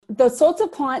The sorts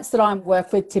of clients that I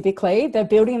work with typically, they're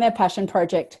building their passion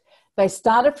project. They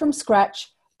started from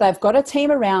scratch. They've got a team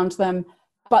around them,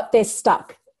 but they're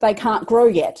stuck. They can't grow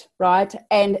yet, right?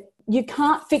 And you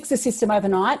can't fix a system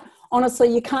overnight.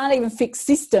 Honestly, you can't even fix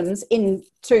systems in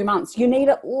 2 months. You need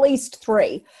at least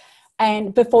 3,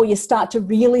 and before you start to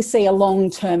really see a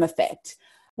long-term effect.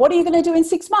 What are you going to do in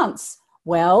 6 months?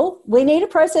 Well, we need a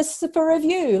process for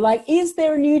review. Like, is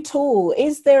there a new tool?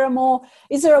 Is there a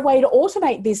way to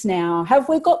automate this now? Have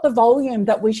we got the volume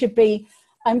that we should be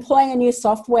employing a new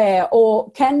software?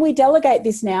 Or can we delegate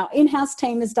this now? In-house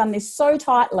team has done this so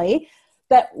tightly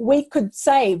that we could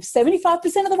save 75%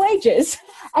 of the wages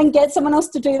and get someone else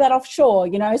to do that offshore,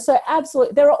 So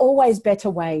absolutely, there are always better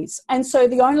ways. And so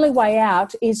the only way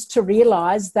out is to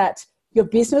realize that your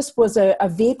business was a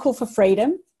vehicle for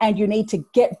freedom, and you need to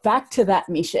get back to that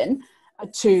mission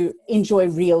to enjoy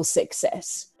real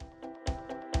success.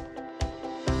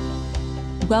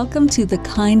 Welcome to the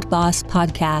Kind Boss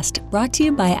podcast, brought to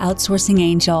you by Outsourcing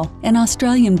Angel, an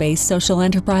Australian-based social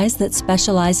enterprise that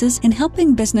specializes in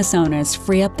helping business owners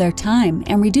free up their time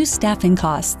and reduce staffing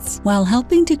costs while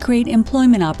helping to create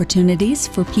employment opportunities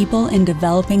for people in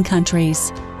developing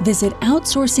countries. Visit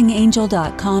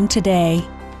outsourcingangel.com today.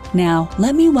 Now,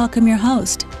 let me welcome your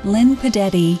host, Lynn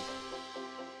Padetti.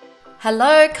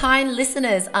 Hello, kind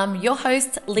listeners. I'm your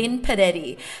host, Lynn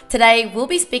Padetti. Today, we'll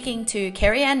be speaking to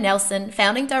Kerry Nelson,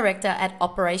 founding director at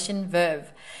Operation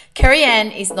Verve. Kerry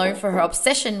is known for her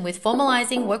obsession with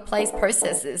formalizing workplace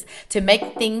processes to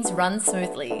make things run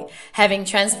smoothly. Having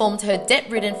transformed her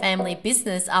debt-ridden family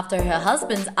business after her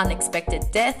husband's unexpected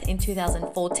death in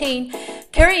 2014,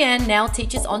 Kerry now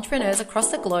teaches entrepreneurs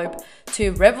across the globe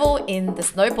to revel in the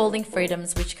snowballing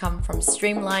freedoms which come from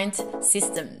streamlined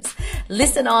systems.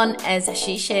 Listen on as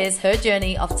she shares her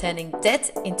journey of turning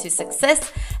debt into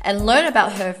success and learn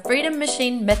about her Freedom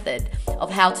Machine method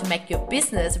of how to make your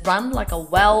business run like a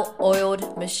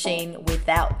well-oiled machine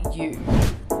without you.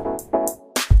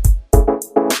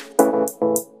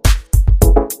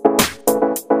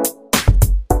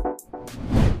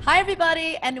 Hi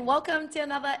everybody, and welcome to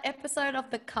another episode of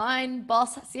the Kind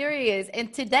Boss series.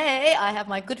 And today I have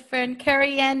my good friend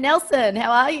Kerry Nelson.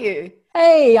 How are you?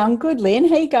 Hey, I'm good, Lynn.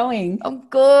 How you going? I'm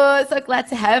good. So glad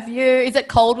to have you. Is it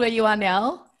cold where you are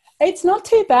now? It's not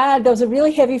too bad. There was a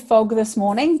really heavy fog this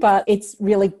morning, but it's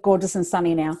really gorgeous and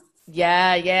sunny now.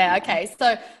 Yeah. Okay.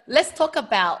 So let's talk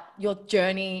about your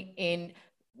journey in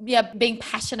being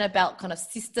passionate about kind of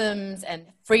systems and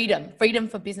freedom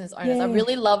for business owners. Yeah. I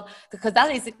really love, because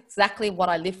that is exactly what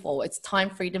I live for. It's time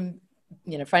freedom,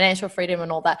 financial freedom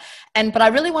and all that. But I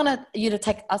really wanted you to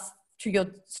take us to your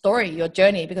story, your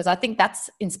journey, because I think that's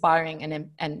inspiring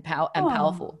and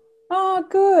powerful. Oh,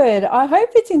 good. I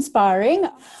hope it's inspiring.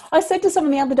 I said to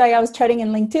someone the other day, I was chatting in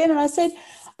LinkedIn, and I said,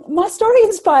 my story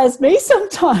inspires me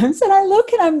sometimes. And I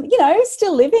look and I'm,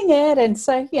 still living it. And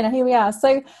so, here we are.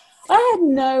 So I had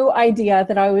no idea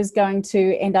that I was going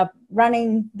to end up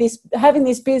having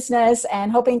this business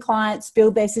and helping clients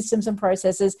build their systems and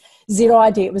processes. Zero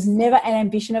idea. It was never an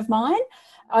ambition of mine.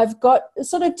 I've got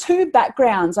sort of 2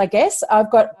 backgrounds, I guess.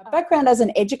 I've got a background as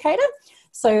an educator.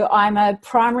 So I'm a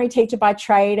primary teacher by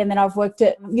trade, and then I've worked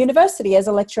at university as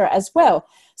a lecturer as well.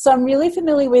 So I'm really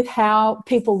familiar with how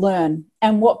people learn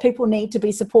and what people need to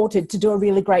be supported to do a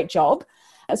really great job.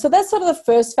 So that's sort of the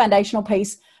first foundational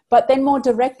piece. But then more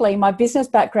directly, my business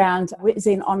background is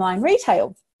in online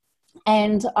retail.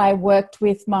 And I worked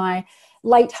with my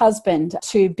late husband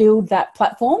to build that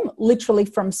platform literally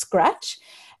from scratch.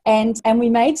 And we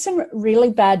made some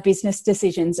really bad business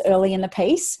decisions early in the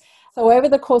piece. So over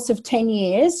the course of 10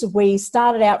 years, we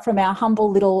started out from our humble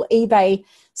little eBay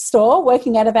store,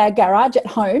 working out of our garage at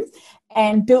home,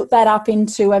 and built that up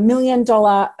into $1 million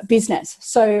business.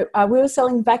 So we were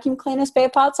selling vacuum cleaner spare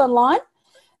parts online.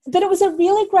 But it was a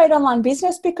really great online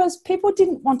business because people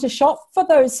didn't want to shop for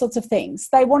those sorts of things.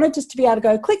 They wanted just to be able to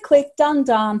go click, click, done.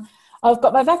 I've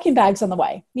got my vacuum bags on the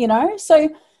way, So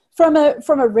from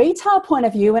a retail point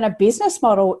of view and a business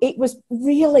model, it was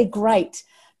really great.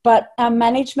 But our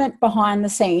management behind the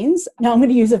scenes, now I'm going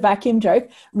to use a vacuum joke,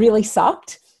 really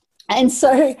sucked. And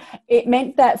so it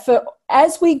meant that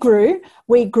as we grew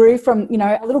from,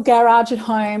 a little garage at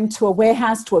home to a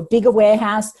warehouse to a bigger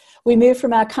warehouse. We moved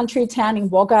from our country town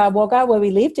in Wagga, where we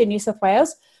lived in New South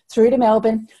Wales, through to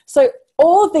Melbourne. So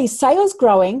all of these sales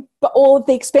growing, but all of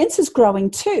the expenses growing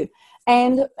too.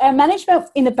 And our management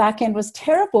in the back end was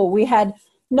terrible. We had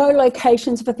no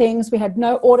locations for things. We had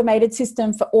no automated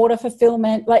system for order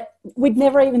fulfillment. Like, we'd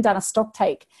never even done a stock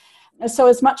take. So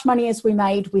as much money as we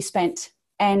made, we spent,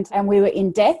 and we were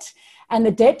in debt, and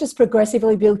the debt just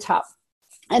progressively built up.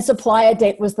 And supplier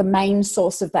debt was the main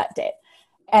source of that debt.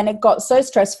 And it got so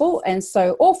stressful and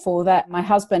so awful that my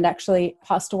husband actually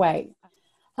passed away.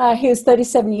 He was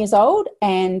 37 years old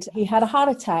and he had a heart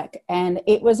attack. And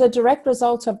it was a direct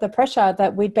result of the pressure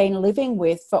that we'd been living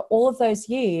with for all of those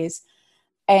years.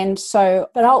 And so,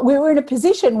 we were in a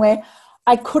position where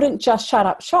I couldn't just shut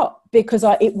up shop because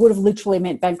it would have literally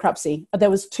meant bankruptcy. There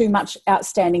was too much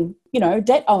outstanding,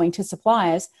 debt owing to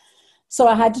suppliers. So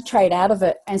I had to trade out of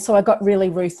it. And so I got really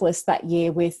ruthless that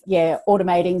year with,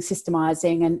 automating,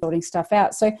 systemizing and sorting stuff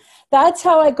out. So that's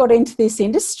how I got into this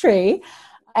industry.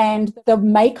 And the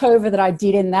makeover that I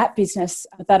did in that business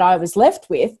that I was left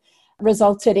with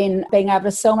resulted in being able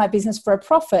to sell my business for a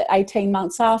profit 18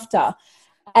 months after.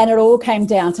 And it all came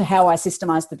down to how I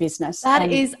systemized the business.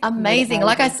 That is amazing.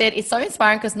 Like I said, it's so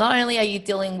inspiring because not only are you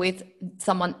dealing with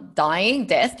someone dying,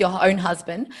 death, your own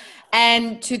husband,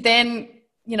 and to then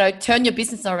turn your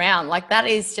business around. Like that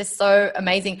is just so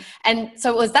amazing. And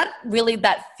so was that really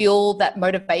that fuel, that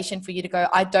motivation for you to go,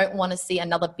 I don't want to see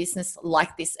another business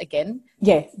like this again?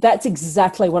 Yeah, that's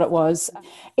exactly what it was.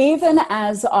 Even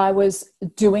as I was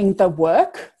doing the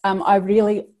work,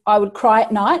 I would cry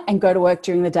at night and go to work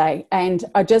during the day. And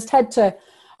I just had to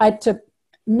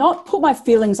not put my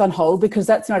feelings on hold because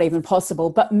that's not even possible,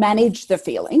 but manage the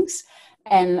feelings.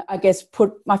 And I guess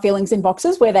put my feelings in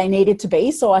boxes where they needed to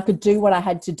be so I could do what I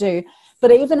had to do.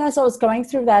 But even as I was going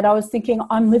through that, I was thinking,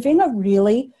 I'm living a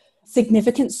really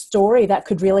significant story that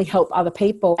could really help other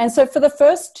people. And so for the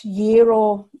first year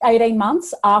or 18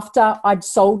 months after I'd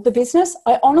sold the business,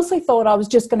 I honestly thought I was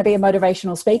just going to be a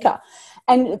motivational speaker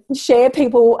and share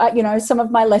people, some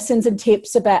of my lessons and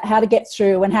tips about how to get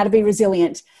through and how to be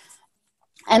resilient.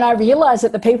 And I realized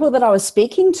that the people that I was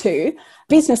speaking to,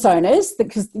 business owners,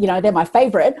 because, they're my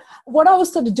favorite, what I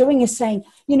was sort of doing is saying,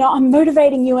 I'm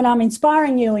motivating you and I'm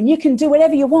inspiring you and you can do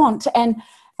whatever you want. And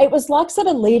it was like sort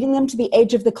of leading them to the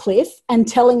edge of the cliff and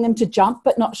telling them to jump,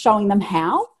 but not showing them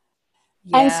how.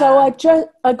 Yeah. And so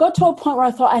I got to a point where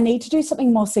I thought I need to do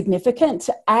something more significant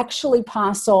to actually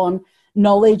pass on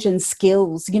knowledge and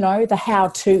skills, the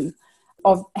how-to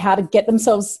of how to get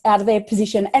themselves out of their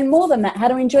position. And more than that, how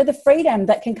to enjoy the freedom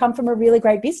that can come from a really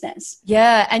great business.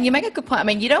 Yeah. And you make a good point. I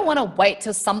mean, you don't want to wait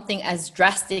till something as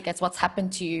drastic as what's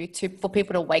happened to you for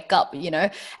people to wake up,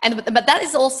 but that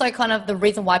is also kind of the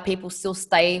reason why people still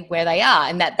stay where they are,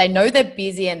 and that they know they're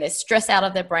busy and they're stressed out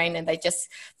of their brain and they just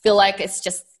feel like it's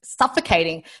just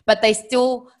suffocating, but they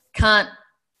still can't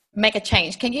make a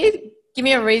change. Can you give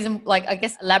me a reason,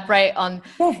 elaborate on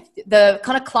the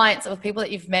kind of clients or people that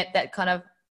you've met that kind of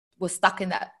were stuck in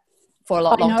that for a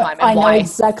long time and why? I know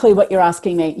exactly what you're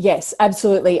asking me. Yes,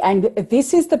 absolutely. And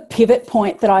this is the pivot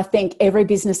point that I think every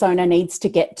business owner needs to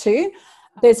get to.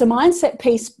 There's a mindset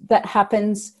piece that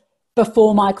happens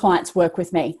before my clients work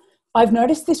with me. I've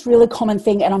noticed this really common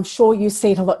thing, and I'm sure you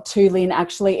see it a lot too, Lynn,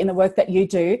 actually, in the work that you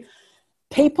do.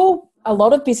 A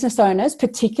lot of business owners,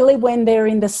 particularly when they're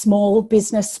in the small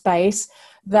business space,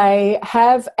 they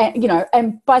have,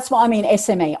 and by small, I mean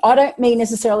SME. I don't mean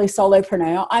necessarily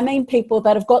solopreneur. I mean people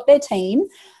that have got their team,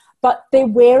 but they're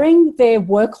wearing their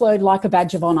workload like a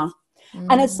badge of honor.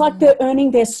 And it's like they're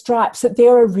earning their stripes, that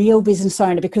they're a real business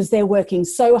owner because they're working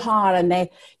so hard and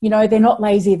they're not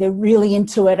lazy. They're really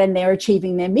into it and they're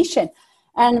achieving their mission.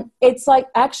 And it's like,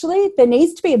 actually, there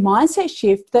needs to be a mindset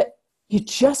shift that you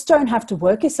just don't have to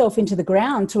work yourself into the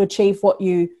ground to achieve what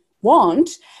you want.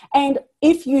 And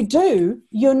if you do,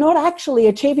 you're not actually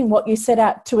achieving what you set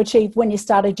out to achieve when you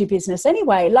started your business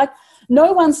anyway. Like,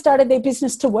 no one started their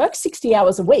business to work 60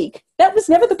 hours a week. That was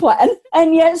never the plan.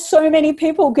 And yet so many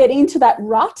people get into that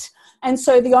rut. And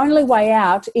so the only way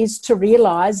out is to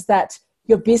realize that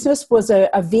your business was a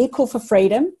vehicle for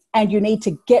freedom and you need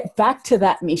to get back to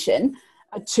that mission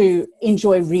to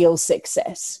enjoy real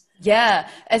success. Yeah.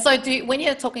 And so when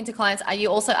you're talking to clients, are you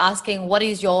also asking what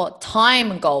is your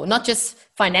time goal, not just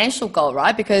financial goal,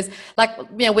 right? Because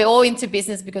we're all into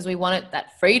business because we want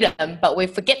that freedom, but we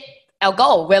forget our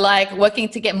goal. We're working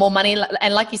to get more money.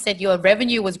 And like you said, your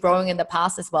revenue was growing in the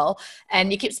past as well.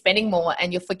 And you keep spending more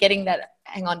and you're forgetting that,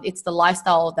 hang on, it's the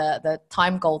lifestyle, the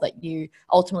time goal that you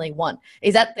ultimately want.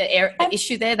 Is that the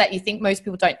issue there, that you think most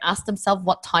people don't ask themselves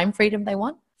what time freedom they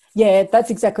want? Yeah,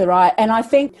 that's exactly right. And I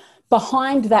think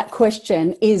behind that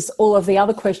question is all of the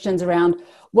other questions around,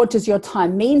 what does your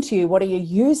time mean to you? What are you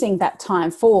using that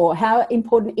time for? How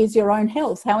important is your own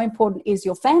health? How important is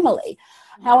your family?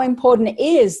 How important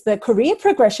is the career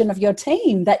progression of your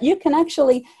team, that you can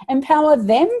actually empower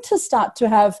them to start to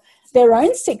have their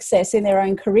own success in their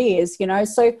own careers,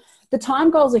 So the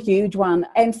time goal is a huge one.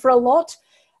 And for a lot,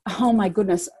 oh my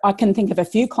goodness, I can think of a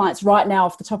few clients right now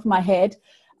off the top of my head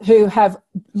who have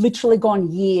literally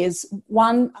gone years.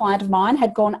 One client of mine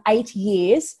had gone 8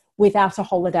 years without a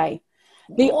holiday.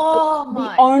 The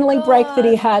my only break that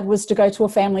he God. had was to go to a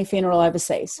family funeral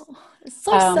overseas. It's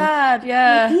so sad.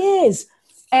 Yeah. It is.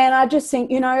 And I just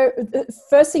think,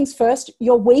 first things first,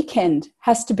 your weekend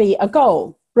has to be a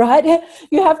goal, right?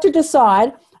 You have to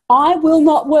decide, I will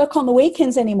not work on the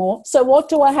weekends anymore. So what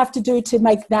do I have to do to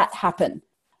make that happen?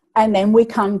 And then we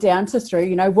come down to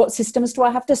through, what systems do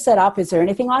I have to set up? Is there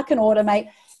anything I can automate?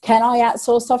 Can I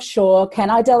outsource offshore? Can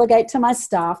I delegate to my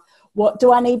staff? What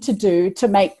do I need to do to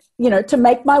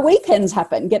make my weekends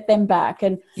happen, get them back?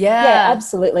 And yeah,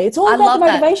 absolutely. It's all about the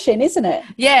motivation, isn't it?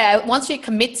 Yeah. Once you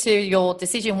commit to your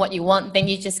decision, what you want, then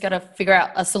you just got to figure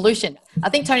out a solution. I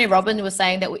think Tony Robbins was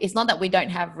saying that it's not that we don't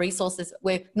have resources.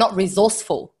 We're not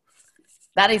resourceful.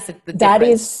 That is the difference. That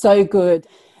is so good.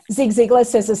 Zig Ziglar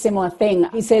says a similar thing.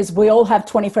 He says we all have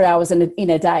 24 hours in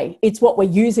a day. It's what we're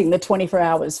using the 24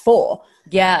 hours for.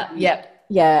 Yeah.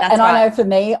 That's right. I know for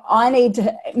me,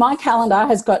 my calendar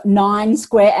has got 9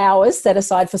 square hours set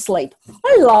aside for sleep.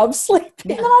 I love sleep.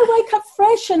 Yeah. And then I wake up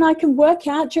fresh and I can work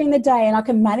out during the day and I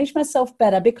can manage myself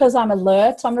better because I'm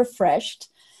alert, I'm refreshed.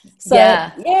 So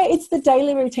it's the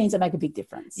daily routines that make a big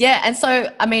difference. Yeah. And so,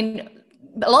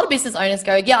 a lot of business owners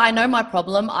go, I know my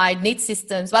problem. I need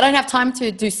systems, but I don't have time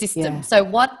to do systems. Yeah. So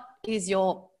what is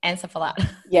your answer for that?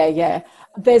 Yeah.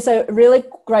 There's a really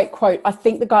great quote. I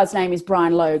think the guy's name is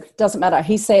Brian Logue. Doesn't matter.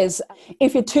 He says,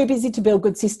 if you're too busy to build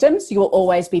good systems, you'll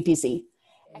always be busy.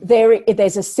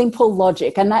 There's a simple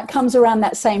logic, and that comes around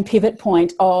that same pivot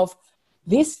point of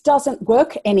this doesn't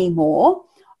work anymore.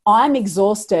 I'm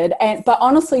exhausted. But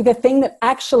honestly, the thing that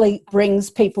actually brings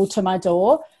people to my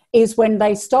door is when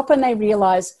they stop and they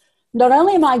realize, not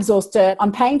only am I exhausted,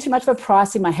 I'm paying too much of a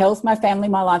price in my health, my family,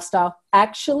 my lifestyle.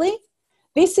 Actually,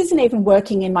 this isn't even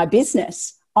working in my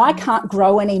business. I can't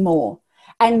grow anymore.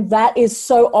 And that is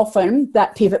so often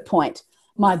that pivot point.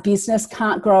 My business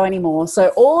can't grow anymore.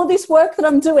 So all of this work that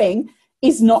I'm doing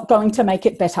is not going to make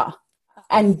it better.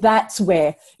 And that's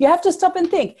where you have to stop and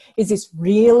think, is this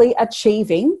really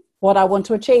achieving what I want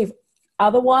to achieve?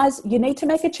 Otherwise, you need to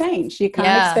make a change. You can't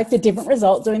expect a different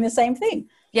result doing the same thing.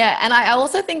 Yeah. And I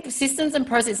also think systems and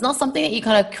process, it's not something that you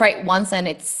kind of create once and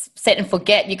it's set and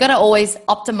forget. You got to always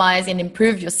optimize and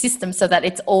improve your system so that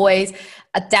it's always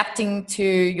adapting to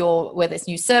your, whether it's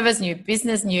new service, new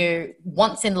business, new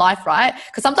wants in life, right?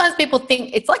 Because sometimes people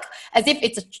think it's like as if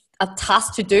it's a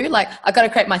task to do, like I got to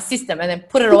create my system and then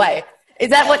put it away. Is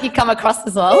that what you come across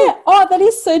as well? Yeah. Oh, that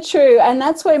is so true. And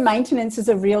that's where maintenance is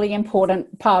a really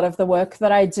important part of the work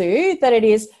that I do, that it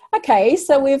is, okay,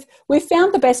 so we've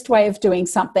found the best way of doing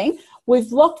something.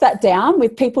 We've locked that down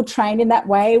with people trained in that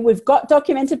way. We've got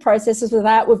documented processes with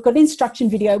that. We've got instruction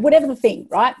video, whatever the thing,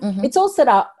 right? Mm-hmm. It's all set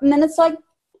up. And then it's like,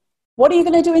 what are you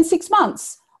going to do in 6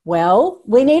 months? Well,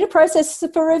 we need a process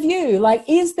for review. Like,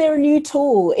 is there a new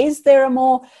tool? Is there a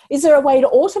way to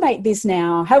automate this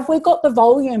now? Have we got the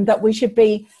volume that we should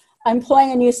be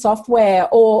employing a new software?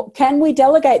 Or can we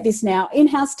delegate this now?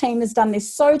 In-house team has done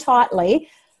this so tightly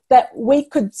that we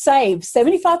could save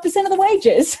 75% of the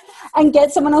wages and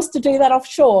get someone else to do that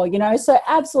offshore, So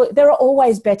absolutely, there are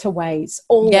always better ways,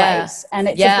 always. Yeah. And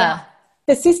it's about,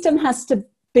 the system has to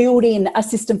build in a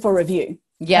system for review.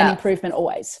 And improvement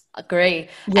always. Agree.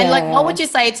 Yeah. And what would you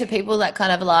say to people that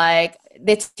kind of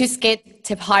they're too scared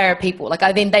to hire people?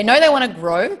 They know they want to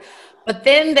grow, but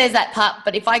then there's that part,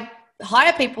 but if I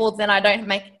hire people, then I don't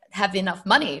have enough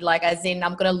money, as in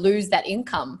I'm going to lose that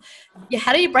income. Yeah.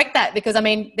 How do you break that? Because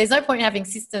there's no point in having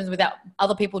systems without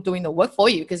other people doing the work for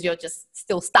you because you're just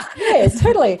still stuck. Yeah,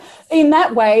 totally. In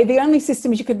that way, the only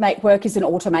systems you could make work is an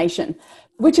automation,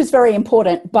 which is very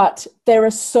important, but there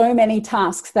are so many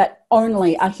tasks that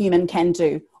only a human can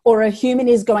do, or a human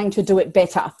is going to do it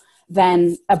better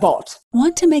than a bot.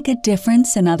 Want to make a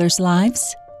difference in others'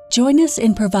 lives? Join us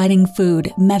in providing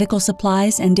food, medical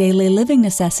supplies, and daily living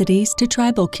necessities to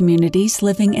tribal communities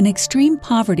living in extreme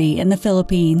poverty in the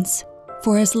Philippines.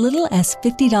 For as little as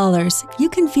 $50, you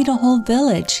can feed a whole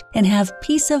village and have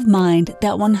peace of mind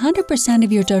that 100%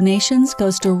 of your donations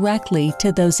goes directly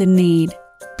to those in need.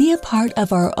 Be a part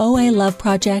of our OA Love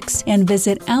projects and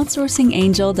visit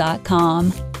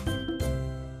outsourcingangel.com.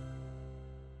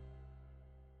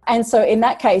 And so in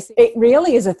that case, it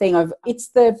really is a thing of it's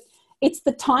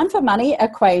the time for money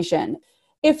equation.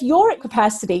 If you're at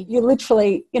capacity, you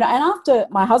literally, and after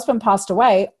my husband passed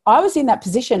away, I was in that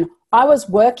position. I was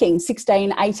working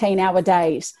 16, 18-hour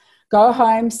days, go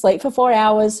home, sleep for 4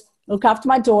 hours, look after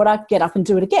my daughter, get up and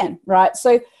do it again, right?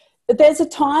 So there's a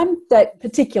time that,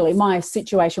 particularly my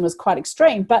situation was quite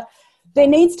extreme, but there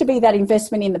needs to be that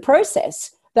investment in the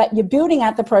process, that you're building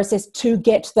out the process to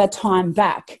get the time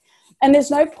back. And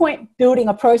there's no point building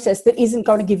a process that isn't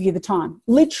going to give you the time.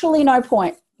 Literally no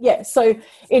point. Yeah, so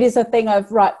it is a thing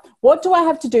of, right, what do I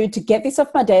have to do to get this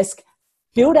off my desk,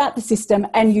 build out the system,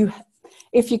 and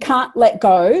if you can't let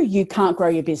go, you can't grow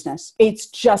your business. It's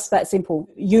just that simple.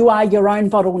 You are your own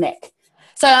bottleneck.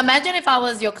 So imagine if I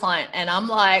was your client and I'm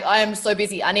like, I am so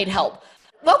busy, I need help.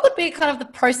 What would be kind of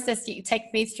the process that you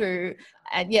take me through?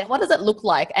 And what does it look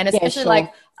like? And especially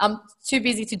like, I'm too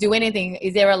busy to do anything.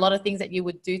 Is there a lot of things that you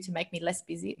would do to make me less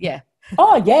busy? Yeah.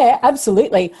 Oh, yeah,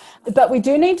 absolutely. But we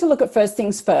do need to look at first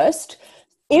things first.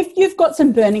 If you've got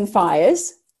some burning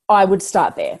fires, I would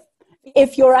start there.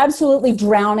 If you're absolutely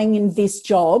drowning in this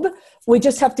job, we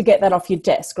just have to get that off your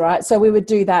desk, right? So we would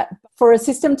do that. For a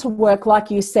system to work, like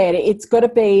you said, it's got to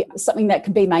be something that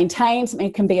can be maintained, something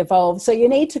that can be evolved. So you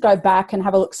need to go back and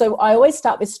have a look. So I always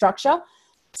start with structure.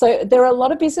 So there are a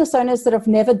lot of business owners that have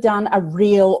never done a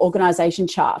real organization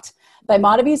chart. They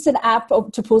might have used an app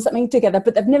to pull something together,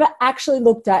 but they've never actually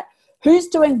looked at who's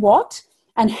doing what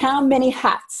and how many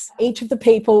hats each of the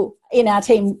people in our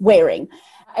team wearing.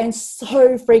 And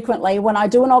so frequently when I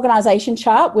do an organization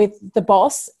chart with the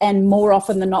boss, and more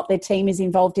often than not their team is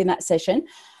involved in that session,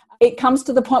 it comes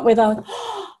to the point where they're like,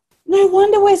 oh, no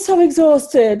wonder we're so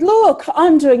exhausted. Look,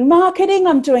 I'm doing marketing,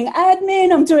 I'm doing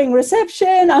admin, I'm doing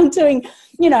reception, I'm doing,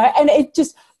 and it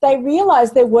just, they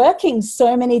realize they're working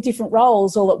so many different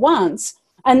roles all at once.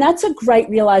 And that's a great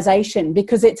realization,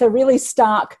 because it's a really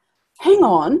stark, hang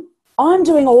on, I'm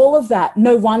doing all of that.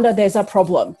 No wonder there's a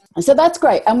problem. So that's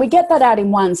great. And we get that out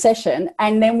in one session.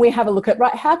 And then we have a look at,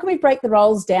 right, how can we break the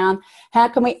roles down? How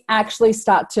can we actually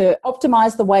start to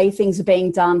optimize the way things are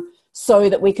being done so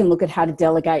that we can look at how to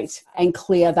delegate and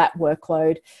clear that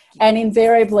workload? And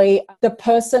invariably, the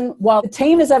person, while the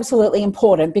team is absolutely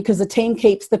important because the team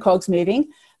keeps the cogs moving,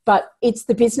 but it's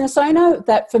the business owner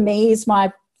that for me is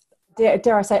my,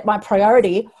 dare I say it, my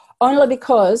priority, only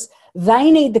because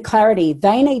they need the clarity,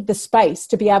 they need the space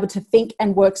to be able to think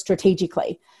and work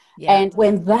strategically. Yeah. And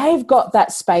when they've got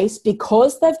that space,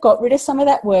 because they've got rid of some of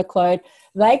that workload,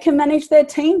 they can manage their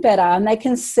team better and they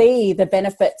can see the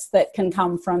benefits that can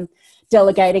come from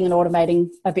delegating and automating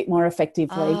a bit more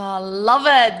effectively. Oh, love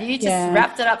it. You just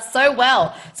wrapped it up so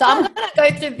well. So I'm going to go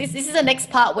through this. This is the next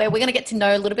part where we're going to get to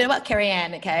know a little bit about Kerry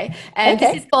Ann, okay? And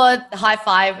this is for the high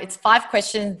five. It's 5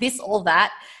 questions, this or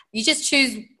that. You just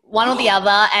choose one or the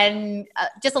other and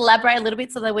just elaborate a little bit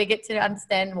so that we get to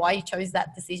understand why you chose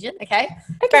that decision, okay?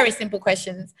 Very simple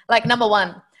questions. Like number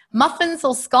 1, muffins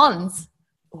or scones?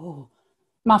 Oh,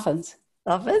 muffins.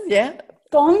 Muffins, yeah.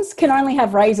 Scones can only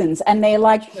have raisins and they're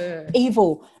like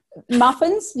evil.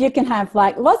 Muffins, you can have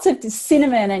like lots of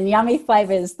cinnamon and yummy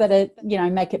flavors that are,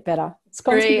 make it better.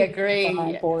 Scones agree.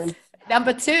 Boring.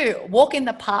 Number 2, walk in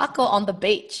the park or on the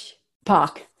beach?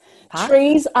 Park.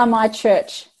 Trees are my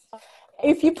church.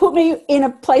 If you put me in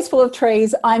a place full of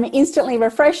trees, I'm instantly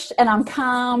refreshed and I'm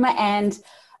calm, and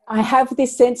I have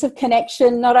this sense of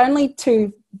connection, not only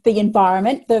to the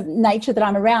environment, the nature that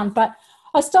I'm around, but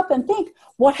I stop and think,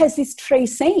 what has this tree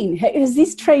seen? Has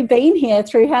this tree been here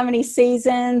through how many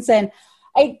seasons? And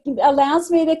it allows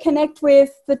me to connect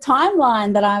with the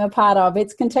timeline that I'm a part of.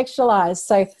 It's contextualized.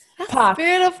 So That's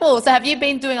beautiful. So have you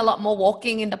been doing a lot more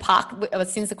walking in the park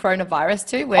since the coronavirus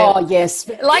too? Oh, yes.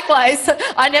 Likewise.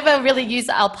 I never really used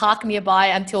our park nearby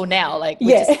until now.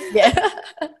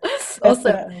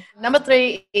 Awesome. Number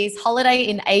 3 is holiday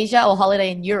in Asia or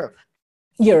holiday in Europe?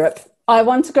 Europe. I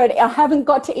want to I haven't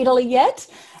got to Italy yet.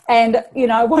 And,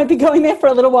 I won't be going there for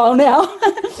a little while now.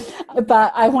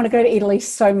 But I want to go to Italy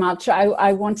so much.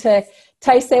 I want to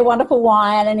taste their wonderful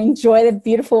wine and enjoy the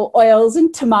beautiful oils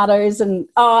and tomatoes. And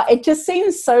it just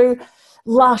seems so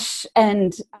lush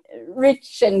and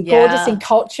rich and gorgeous in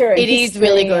culture. And it is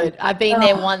really good. I've been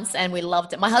there once and we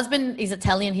loved it. My husband is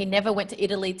Italian. He never went to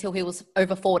Italy till he was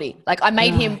over 40. Like I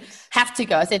made him have to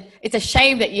go. I said, it's a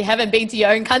shame that you haven't been to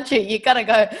your own country. You got to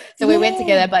go. So we went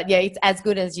together, but it's as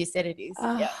good as you said it is.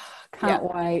 Can't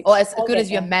wait. Or as good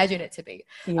as you imagine it to be.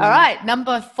 All right.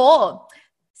 Number 4,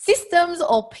 systems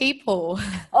or people?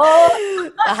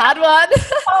 Oh, a hard one.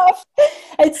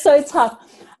 It's so tough.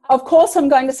 Of course, I'm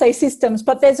going to say systems,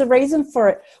 but there's a reason for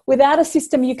it. Without a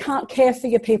system, you can't care for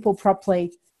your people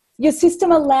properly. Your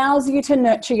system allows you to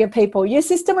nurture your people. Your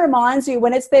system reminds you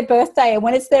when it's their birthday and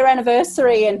when it's their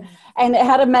anniversary and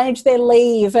how to manage their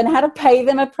leave and how to pay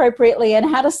them appropriately and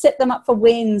how to set them up for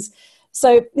wins.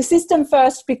 So the system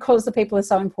first, because the people are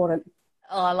so important.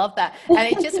 Oh, I love that.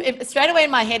 And straight away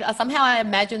in my head, somehow I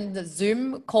imagine the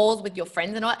Zoom calls with your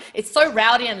friends and all. It's so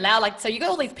rowdy and loud. Like, so you got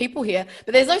all these people here,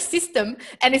 but there's no system.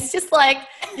 And it's just like,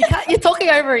 you're talking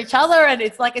over each other and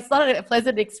it's like, it's not a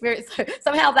pleasant experience. So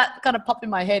somehow that kind of popped in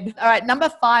my head. All right. Number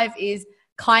 5 is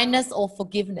kindness or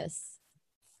forgiveness.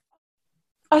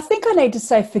 I think I need to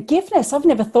say forgiveness. I've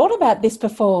never thought about this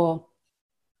before.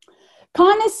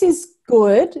 Kindness is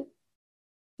good.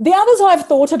 The others I've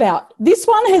thought about. This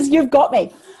one you've got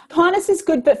me. Kindness is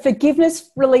good, but forgiveness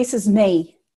releases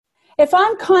me. If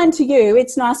I'm kind to you,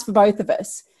 it's nice for both of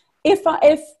us. If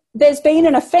there's been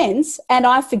an offense and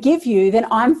I forgive you, then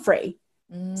I'm free.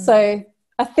 So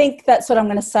I think that's what I'm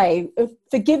going to say.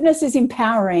 Forgiveness is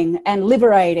empowering and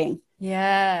liberating.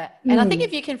 Yeah. And I think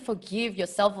if you can forgive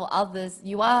yourself or others,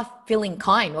 you are feeling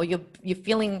kind, or you're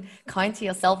feeling kind to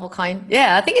yourself or kind.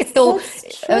 Yeah, I think it's still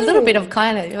a little bit of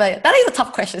kindness. That is a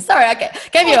tough question. Sorry, I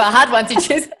gave you a hard one to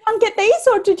choose. Did you get these,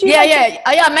 or did you? Yeah.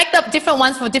 I make up different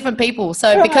ones for different people.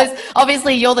 So because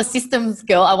obviously you're the systems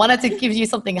girl, I wanted to give you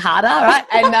something harder, right?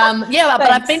 And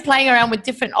but I've been playing around with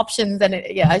different options, and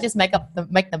I just make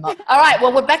them up. All right.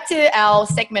 Well, we're back to our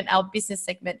business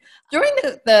segment. During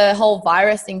the whole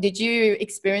virus thing, did you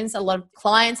experience a lot of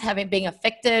clients being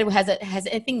affected? Has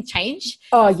anything changed?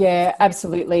 Oh yeah,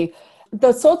 absolutely.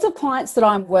 The sorts of clients that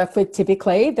I work with,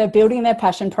 typically they're building their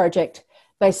passion project.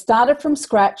 They started from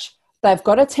scratch. They've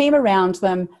got a team around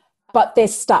them, but they're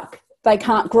stuck. They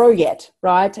can't grow yet,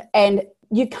 right? And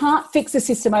you can't fix a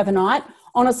system overnight.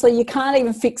 Honestly, you can't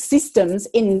even fix systems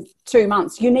in 2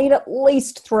 months. You need at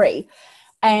least 3,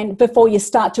 and before you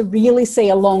start to really see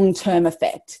a long-term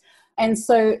effect. And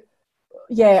so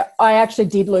yeah, I actually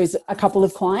did lose a couple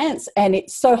of clients, and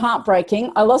it's so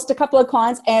heartbreaking. I lost a couple of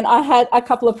clients, and I had a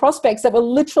couple of prospects that were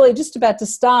literally just about to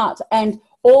start, and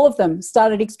all of them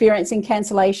started experiencing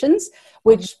cancellations,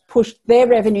 which pushed their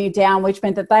revenue down, which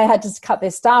meant that they had to cut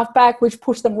their staff back, which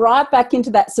pushed them right back into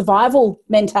that survival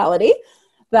mentality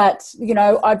that,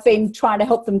 I'd been trying to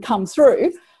help them come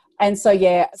through. And so,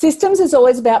 yeah, systems is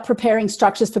always about preparing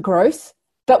structures for growth.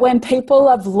 But when people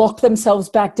have locked themselves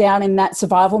back down in that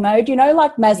survival mode,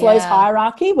 like Maslow's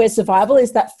hierarchy, where survival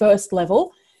is that first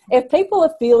level, if people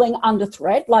are feeling under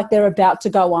threat, like they're about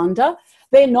to go under,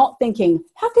 they're not thinking,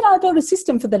 how can I build a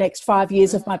system for the next 5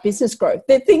 years of my business growth?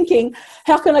 They're thinking,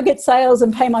 how can I get sales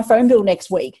and pay my phone bill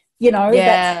next week?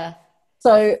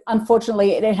 So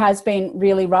unfortunately, it has been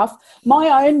really rough.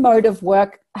 My own mode of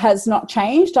work has not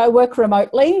changed. I work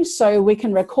remotely, so we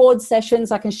can record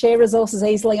sessions. I can share resources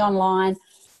easily online.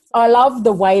 I love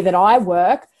the way that I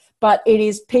work, but it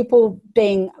is people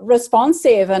being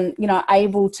responsive and,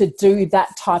 able to do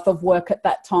that type of work at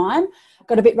that time.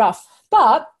 Got a bit rough.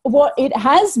 But what it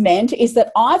has meant is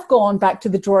that I've gone back to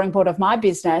the drawing board of my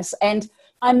business, and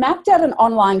I mapped out an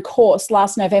online course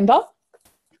last November,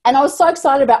 and I was so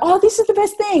excited about, this is the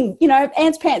best thing,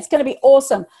 Ants Pants, going to be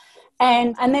awesome.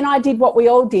 And then I did what we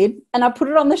all did, and I put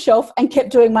it on the shelf and kept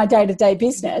doing my day-to-day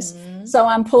business. So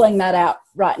I'm pulling that out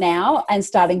right now and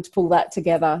starting to pull that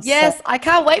together. Yes, so I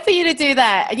can't wait for you to do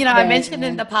that. I mentioned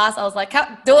in the past, I was like,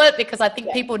 can't do it because I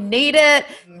think people need it.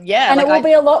 Yeah. And it will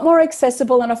be a lot more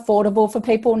accessible and affordable for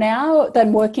people now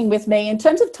than working with me in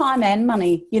terms of time and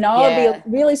money. It'll be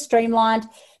really streamlined.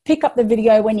 Pick up the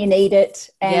video when you need it.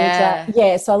 And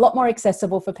so a lot more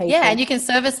accessible for people. Yeah, and you can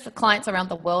service for clients around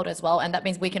the world as well. And that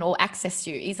means we can all access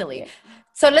you easily. Yeah.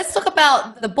 So let's talk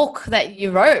about the book that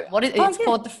you wrote. What is it's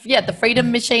called? The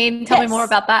Freedom Machine. Tell me more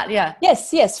about that. Yeah.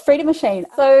 Yes, Freedom Machine.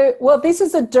 So, this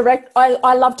is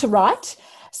I love to write.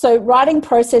 So writing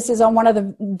processes, I'm one of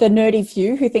the nerdy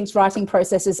few who thinks writing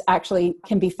processes actually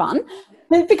can be fun.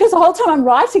 Because the whole time I'm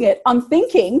writing it, I'm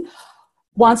thinking,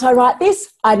 once I write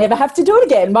this, I never have to do it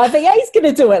again. My VA is going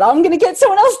to do it. I'm going to get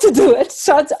someone else to do it.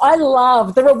 So I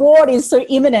love the reward is so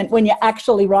imminent when you're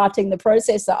actually writing the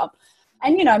process up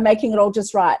and, making it all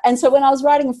just right. And so when I was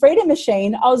writing Freedom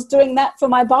Machine, I was doing that for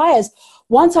my buyers.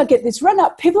 Once I get this run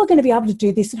up, people are going to be able to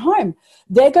do this at home.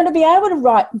 They're going to be able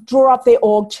to draw up their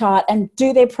org chart and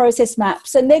do their process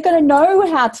maps. And they're going to know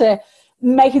how to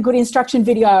make a good instruction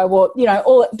video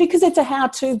or, because it's a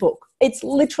how-to book. It's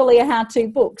literally a how-to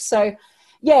book. So,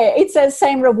 it's the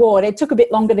same reward. It took a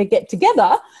bit longer to get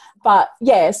together, but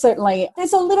certainly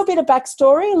there's a little bit of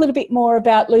backstory, a little bit more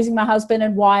about losing my husband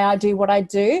and why I do what I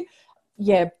do.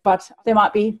 Yeah, but there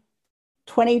might be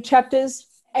 20 chapters,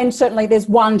 and certainly there's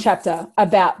one chapter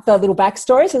about the little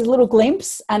backstory. So there's a little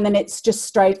glimpse, and then it's just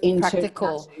straight into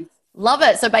practical. Love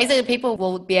it. So basically people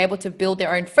will be able to build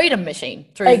their own freedom machine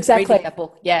through reading that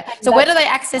book. Yeah. So where do they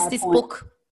access this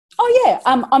book?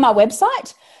 On my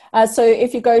website. So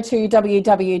if you go to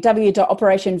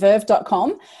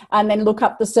www.operationverve.com and then look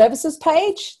up the services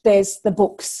page, there's the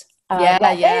books.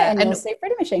 And you'll see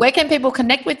Freedom Machine. Where can people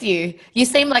connect with you? You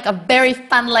seem like a very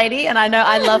fun lady, and I know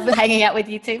I love hanging out with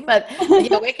you too, but where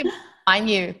can people find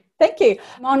you? Thank you.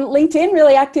 I'm on LinkedIn,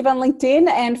 really active on LinkedIn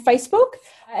and Facebook.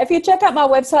 If you check out my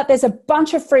website, there's a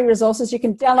bunch of free resources you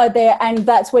can download there, and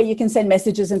that's where you can send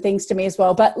messages and things to me as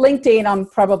well. But LinkedIn, I'm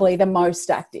probably the most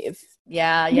active.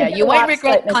 Yeah. You won't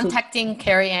regret contacting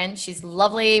Kerry Ann. She's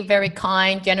lovely, very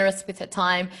kind, generous with her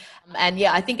time. And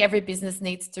yeah, I think every business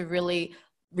needs to really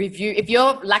review. If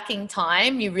you're lacking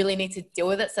time, you really need to deal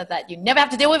with it so that you never have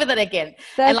to deal with it again.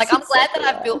 I'm glad that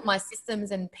I've built my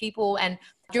systems and people. And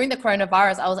during the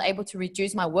coronavirus, I was able to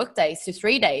reduce my work days to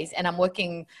 3 days, and I'm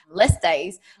working less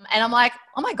days. And I'm like,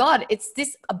 oh my God, it's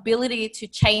this ability to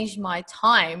change my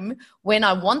time when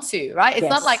I want to, right? It's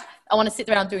not like I want to sit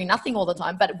around doing nothing all the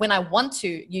time, but when I want to,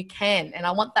 you can. And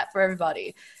I want that for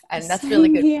everybody. And that's really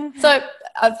good. Here. So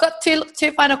I've got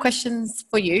two final questions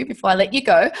for you before I let you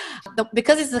go.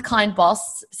 Because this is a Kind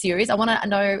Boss series, I want to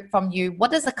know from you,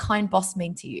 what does a kind boss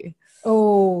mean to you?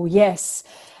 Oh, yes.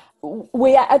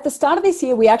 We at the start of this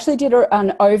year, we actually did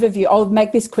an overview. I'll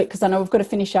make this quick because I know we've got to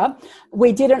finish up.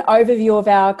 We did an overview of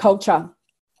our culture,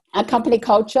 our company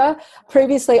culture.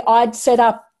 Previously, I had set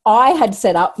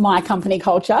up my company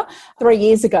culture 3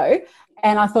 years ago.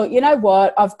 And I thought, you know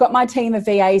what, I've got my team of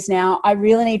VAs now. I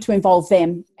really need to involve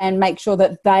them and make sure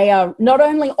that they are not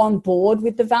only on board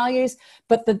with the values,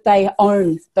 but that they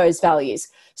own those values.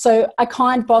 So a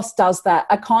kind boss does that.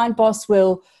 A kind boss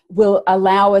will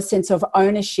allow a sense of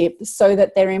ownership so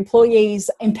that their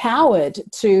employees are empowered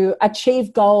to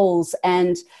achieve goals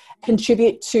and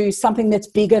contribute to something that's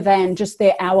bigger than just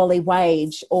their hourly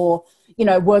wage or, you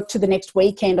know, work to the next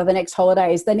weekend or the next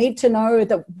holidays. They need to know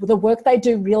that the work they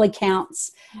do really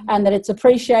counts and that it's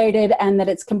appreciated and that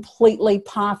it's completely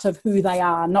part of who they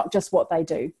are, not just what they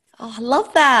do. Oh, I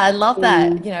love that. I love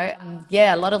that. You know,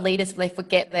 a lot of leaders, they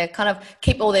forget, they kind of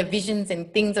keep all their visions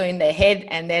and things are in their head,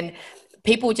 and then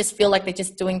people just feel like they're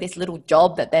just doing this little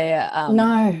job that they're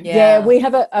we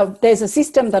have there's a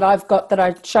system that I've got that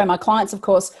I show my clients, of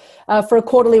course, for a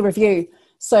quarterly review.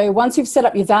 So once you've set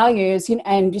up your values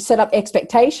and you set up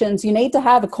expectations, you need to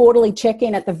have a quarterly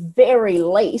check-in at the very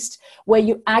least where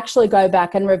you actually go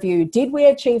back and review, did we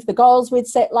achieve the goals we'd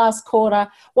set last quarter?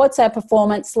 What's our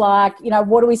performance like? You know,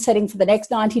 what are we setting for the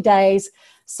next 90 days?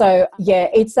 So,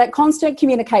 it's that constant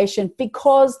communication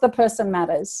because the person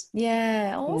matters.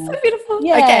 Yeah. Oh, so beautiful.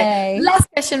 Yay. Okay. Last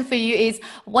question for you is,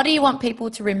 what do you want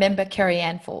people to remember Kerry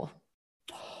Ann for?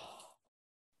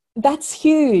 That's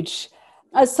huge.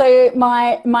 So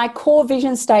my core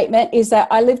vision statement is that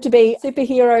I live to be a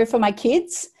superhero for my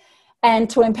kids and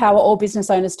to empower all business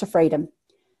owners to freedom.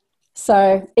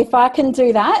 So if I can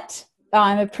do that,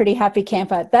 I'm a pretty happy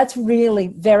camper. That's really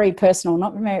very personal.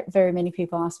 Not very many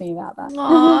people ask me about that.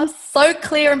 Oh, so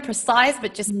clear and precise,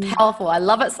 but just powerful. I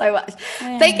love it so much.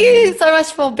 Yeah. Thank you so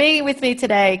much for being with me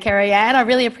today, Kerry Ann. I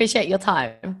really appreciate your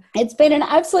time. It's been an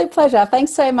absolute pleasure.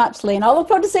 Thanks so much, Lynn. I look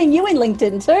forward to seeing you in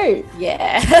LinkedIn too.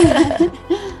 Yeah.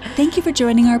 Thank you for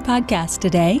joining our podcast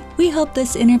today. We hope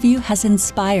this interview has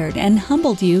inspired and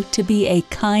humbled you to be a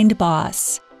kind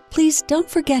boss. Please don't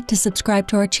forget to subscribe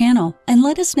to our channel and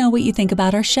let us know what you think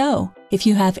about our show. If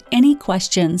you have any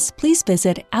questions, please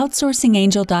visit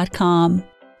outsourcingangel.com.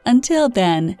 Until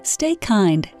then, stay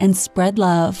kind and spread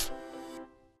love.